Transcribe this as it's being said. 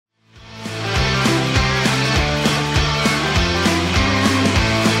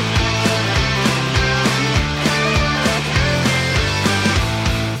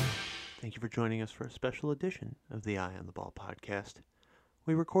joining us for a special edition of the Eye on the Ball podcast.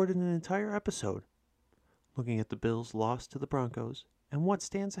 We recorded an entire episode looking at the Bills' loss to the Broncos and what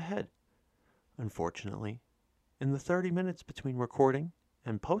stands ahead. Unfortunately, in the 30 minutes between recording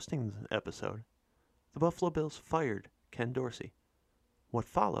and posting the episode, the Buffalo Bills fired Ken Dorsey. What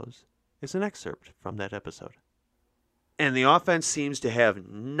follows is an excerpt from that episode. And the offense seems to have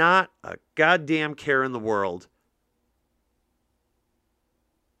not a goddamn care in the world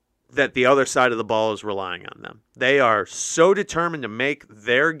that the other side of the ball is relying on them. They are so determined to make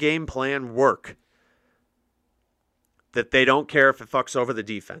their game plan work that they don't care if it fucks over the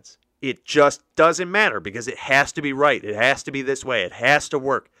defense. It just doesn't matter because it has to be right. It has to be this way. It has to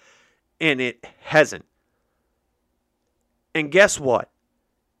work. And it hasn't. And guess what?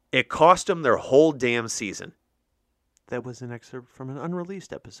 It cost them their whole damn season. That was an excerpt from an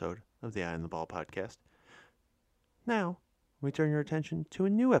unreleased episode of the Eye on the Ball podcast. Now, we turn your attention to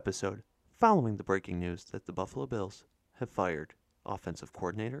a new episode following the breaking news that the Buffalo Bills have fired Offensive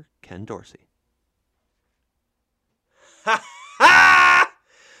Coordinator Ken Dorsey. Ha ha!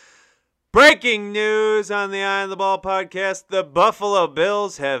 Breaking news on the Eye on the Ball podcast. The Buffalo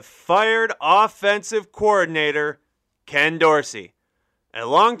Bills have fired Offensive Coordinator Ken Dorsey. A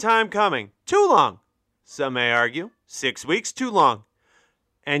long time coming. Too long, some may argue. 6 weeks too long.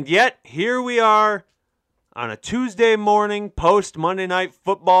 And yet, here we are on a Tuesday morning post-Monday Night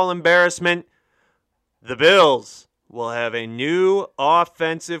Football embarrassment. The Bills will have a new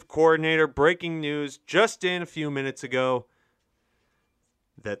offensive coordinator. Breaking news just in a few minutes ago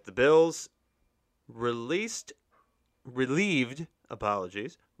that the Bills relieved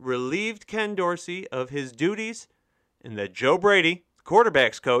Ken Dorsey of his duties and that Joe Brady, the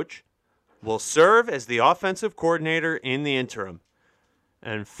quarterback's coach, will serve as the offensive coordinator in the interim.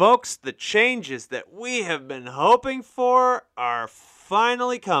 And folks, the changes that we have been hoping for are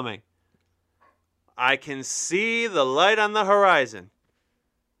finally coming. I can see the light on the horizon.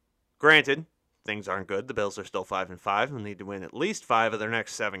 Granted, things aren't good. The Bills are still 5-5 and need to win at least 5 of their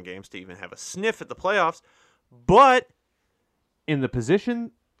next 7 games to even have a sniff at the playoffs. But in the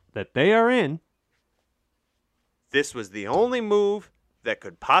position that they are in, this was the only move that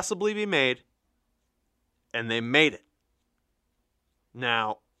could possibly be made, and they made it.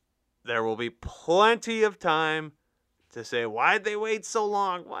 Now, there will be plenty of time to say, why'd they wait so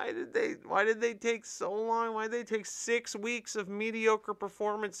long? Why did they take so long? Why did they take 6 weeks of mediocre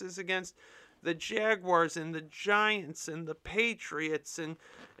performances against the Jaguars and the Giants and the Patriots and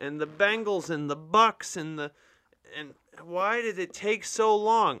the Bengals and the Bucks and why did it take so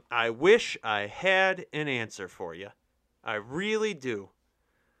long? I wish I had an answer for you. I really do.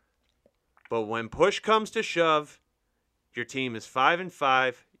 But when push comes to shove, your team is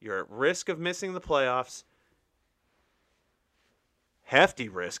 5-5. You're at risk of missing the playoffs. Hefty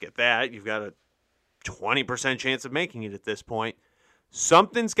risk at that. You've got a 20% chance of making it at this point.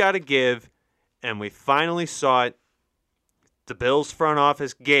 Something's got to give, and we finally saw it. The Bills front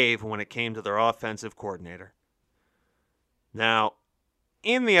office gave when it came to their offensive coordinator. Now,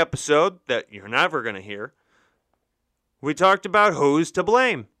 in the episode that you're never going to hear, we talked about who's to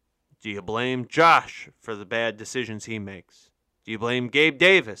blame. Do you blame Josh for the bad decisions he makes? Do you blame Gabe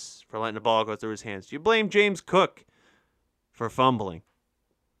Davis for letting the ball go through his hands? Do you blame James Cook for fumbling?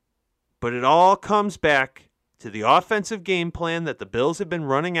 But it all comes back to the offensive game plan that the Bills have been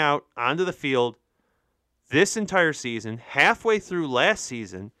running out onto the field this entire season. Halfway through last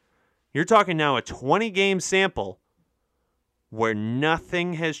season, you're talking now a 20-game sample where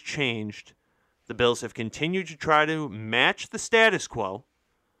nothing has changed. The Bills have continued to try to match the status quo,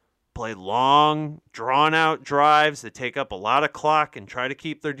 play long, drawn-out drives that take up a lot of clock and try to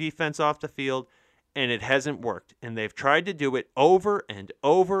keep their defense off the field, and it hasn't worked. And they've tried to do it over and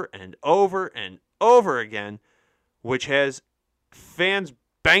over and over and over again, which has fans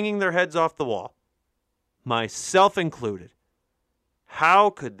banging their heads off the wall, myself included. How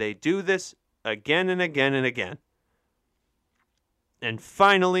could they do this again and again and again? And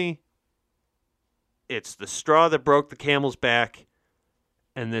finally, it's the straw that broke the camel's back.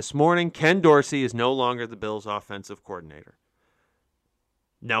 And this morning, Ken Dorsey is no longer the Bills' offensive coordinator.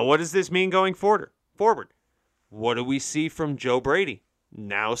 Now, what does this mean going forward? What do we see from Joe Brady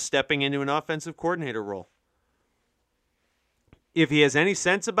now stepping into an offensive coordinator role? If he has any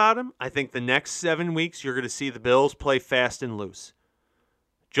sense about him, I think the next 7 weeks you're going to see the Bills play fast and loose.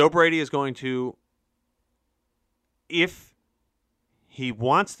 Joe Brady is going to, if he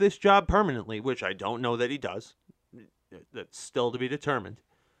wants this job permanently, which I don't know that he does, that's still to be determined,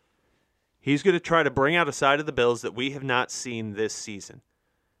 he's going to try to bring out a side of the Bills that we have not seen this season.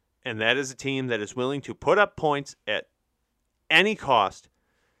 And that is a team that is willing to put up points at any cost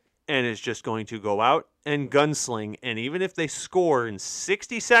and is just going to go out and gunsling. And even if they score in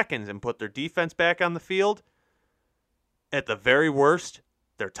 60 seconds and put their defense back on the field, at the very worst,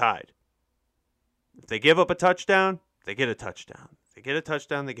 they're tied. If they give up a touchdown, they get a touchdown. If they get a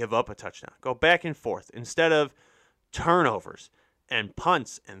touchdown, they give up a touchdown. Go back and forth instead of turnovers and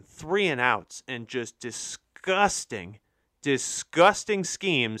punts and 3-and-outs and just disgusting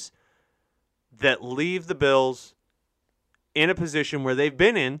schemes that leave the Bills in a position where they've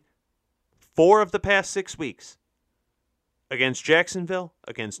been in 4 of the past 6 weeks. Against Jacksonville,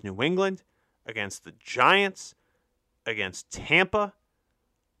 against New England, against the Giants, against Tampa.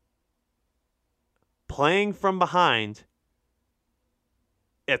 Playing from behind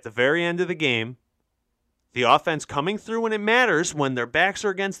at the very end of the game. The offense coming through when it matters, when their backs are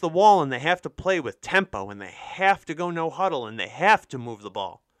against the wall and they have to play with tempo and they have to go no huddle and they have to move the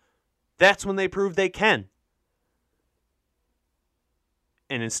ball. That's when they prove they can.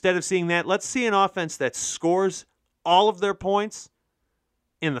 And instead of seeing that, let's see an offense that scores all of their points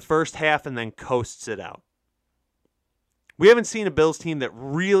in the first half and then coasts it out. We haven't seen a Bills team that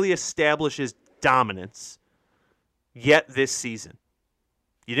really establishes dominance yet this season.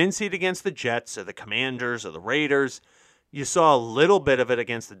 You didn't see it against the Jets or the Commanders or the Raiders. You saw a little bit of it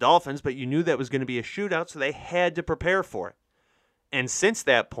against the Dolphins, but you knew that was going to be a shootout, so they had to prepare for it. And since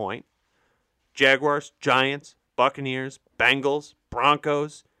that point, Jaguars, Giants, Buccaneers, Bengals,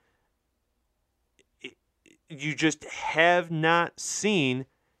 Broncos, you just have not seen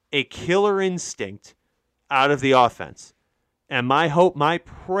a killer instinct out of the offense. And my hope, my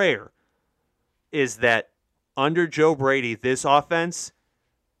prayer, is that under Joe Brady, this offense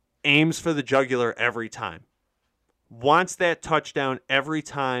aims for the jugular every time. Wants that touchdown every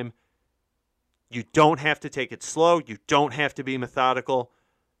time. You don't have to take it slow. You don't have to be methodical.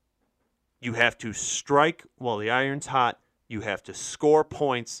 You have to strike while the iron's hot. You have to score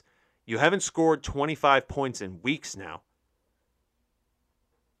points. You haven't scored 25 points in weeks now.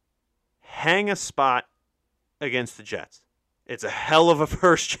 Hang a spot against the Jets. It's a hell of a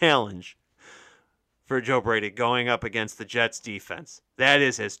first challenge for Joe Brady going up against the Jets defense. That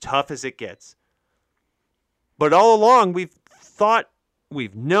is as tough as it gets. But all along, we've thought,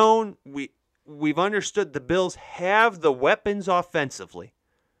 we've known, we've understood the Bills have the weapons offensively.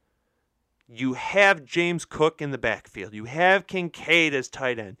 You have James Cook in the backfield. You have Kincaid as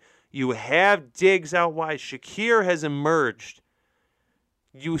tight end. You have Diggs out wide. Shakir has emerged.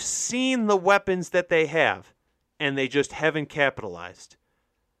 You've seen the weapons that they have, and they just haven't capitalized.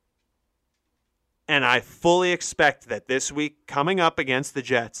 And I fully expect that this week, coming up against the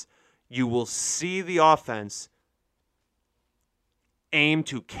Jets, you will see the offense aim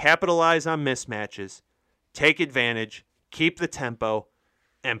to capitalize on mismatches, take advantage, keep the tempo,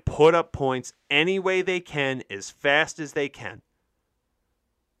 and put up points any way they can, as fast as they can.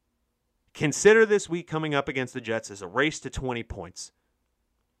 Consider this week coming up against the Jets as a race to 20 points.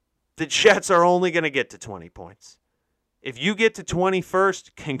 The Jets are only going to get to 20 points. If you get to 20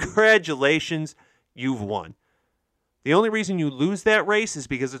 first, congratulations, you've won. The only reason you lose that race is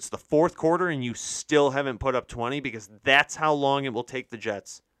because it's the fourth quarter and you still haven't put up 20, because that's how long it will take the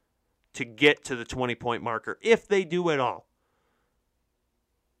Jets to get to the 20-point marker, if they do at all.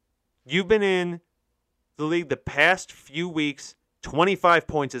 You've been in the league the past few weeks. 25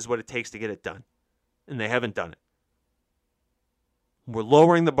 points is what it takes to get it done, and they haven't done it. We're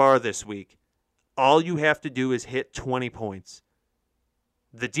lowering the bar this week. All you have to do is hit 20 points.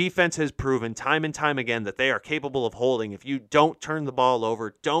 The defense has proven time and time again that they are capable of holding. If you don't turn the ball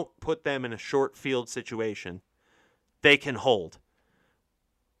over, don't put them in a short field situation, they can hold.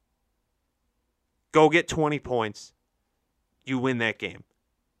 Go get 20 points. You win that game.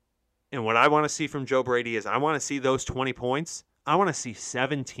 And what I want to see from Joe Brady is I want to see those 20 points. I want to see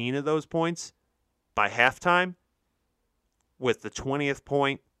 17 of those points by halftime, with the 20th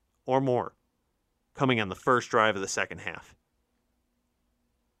point or more coming on the first drive of the second half.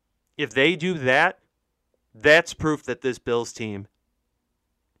 If they do that, that's proof that this Bills team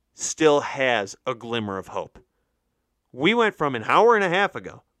still has a glimmer of hope. We went from an hour and a half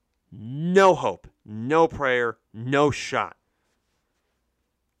ago, no hope, no prayer, no shot.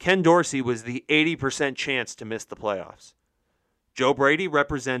 Ken Dorsey was the 80% chance to miss the playoffs. Joe Brady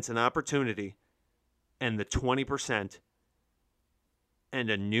represents an opportunity and the 20% and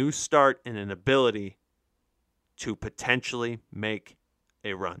a new start and an ability to potentially make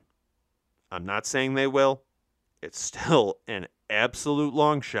a run. I'm not saying they will. It's still an absolute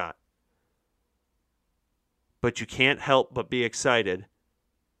long shot. But you can't help but be excited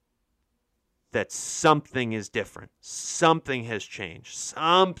that something is different. Something has changed.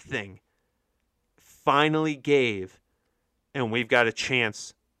 Something finally gave, and we've got a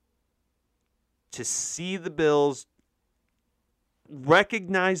chance to see the Bills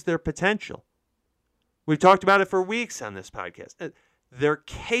recognize their potential. We've talked about it for weeks on this podcast. They're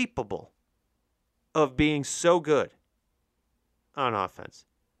capable of being so good on offense.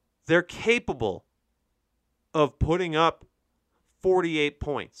 They're capable of putting up 48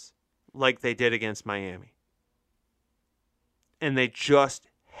 points like they did against Miami. And they just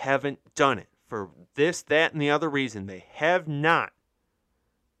haven't done it. For this, that, and the other reason, they have not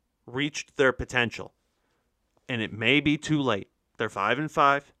reached their potential. And it may be too late. They're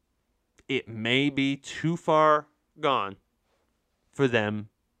 5-5. It may be too far gone for them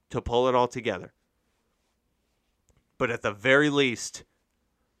to pull it all together. But at the very least,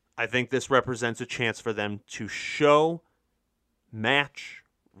 I think this represents a chance for them to show, match,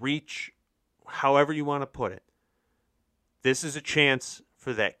 reach, however you want to put it. This is a chance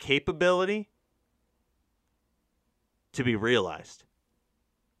for that capability to be realized.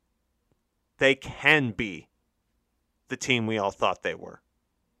 They can be the team we all thought they were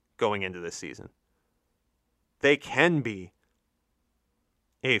going into this season. They can be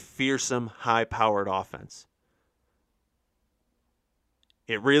a fearsome, high-powered offense.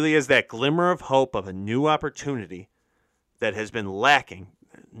 It really is that glimmer of hope of a new opportunity that has been lacking.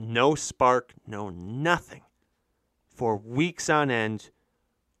 No spark, no nothing. For weeks on end,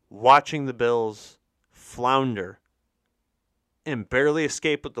 watching the Bills flounder and barely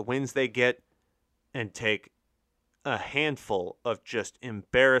escape with the wins they get and take a handful of just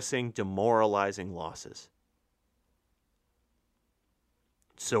embarrassing, demoralizing losses.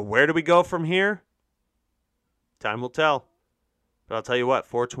 So where do we go from here? Time will tell. But I'll tell you what,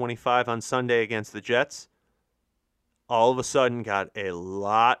 4:25 on Sunday against the Jets, all of a sudden got a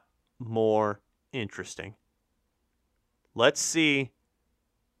lot more interesting. Let's see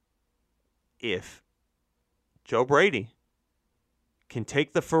if Joe Brady can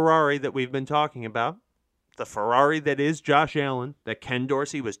take the Ferrari that we've been talking about, the Ferrari that is Josh Allen, that Ken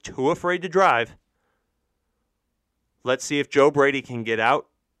Dorsey was too afraid to drive. Let's see if Joe Brady can get out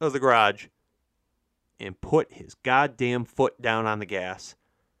of the garage and put his goddamn foot down on the gas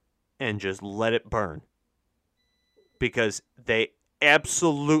and just let it burn. Because they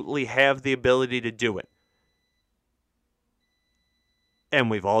absolutely have the ability to do it. And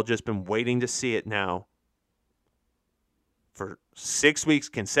we've all just been waiting to see it now for 6 weeks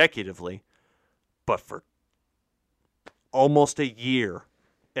consecutively, but for almost a year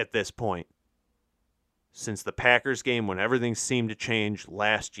at this point, since the Packers game when everything seemed to change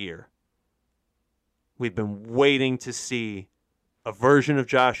last year. We've been waiting to see a version of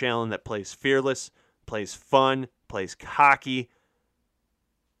Josh Allen that plays fearless, plays fun, plays cocky.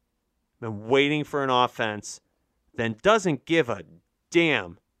 Been waiting for an offense that doesn't give a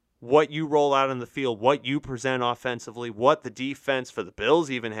damn what you roll out on the field, what you present offensively, what the defense for the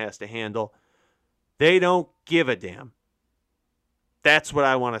Bills even has to handle. They don't give a damn. That's what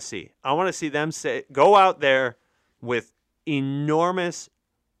I want to see. I want to see them go out there with enormous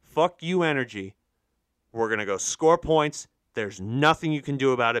fuck you energy. We're going to go score points. There's nothing you can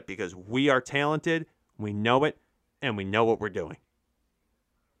do about it because we are talented, we know it, and we know what we're doing.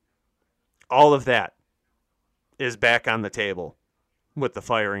 All of that is back on the table with the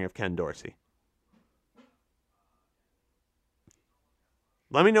firing of Ken Dorsey.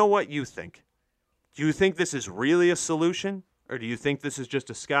 Let me know what you think. Do you think this is really a solution? Or do you think this is just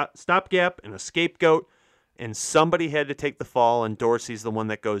a stopgap and a scapegoat and somebody had to take the fall and Dorsey's the one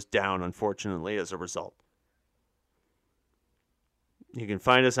that goes down, unfortunately, as a result? You can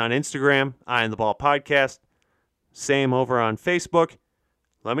find us on Instagram, Eye on the Ball Podcast. Same over on Facebook.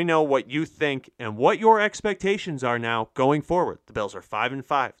 Let me know what you think and what your expectations are now going forward. The Bills are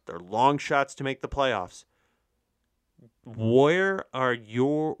 5-5. They're long shots to make the playoffs. Where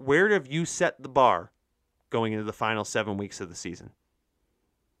have you set the bar going into the final 7 weeks of the season?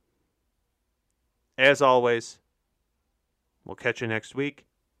 As always, we'll catch you next week,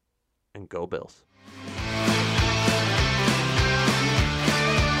 and go Bills.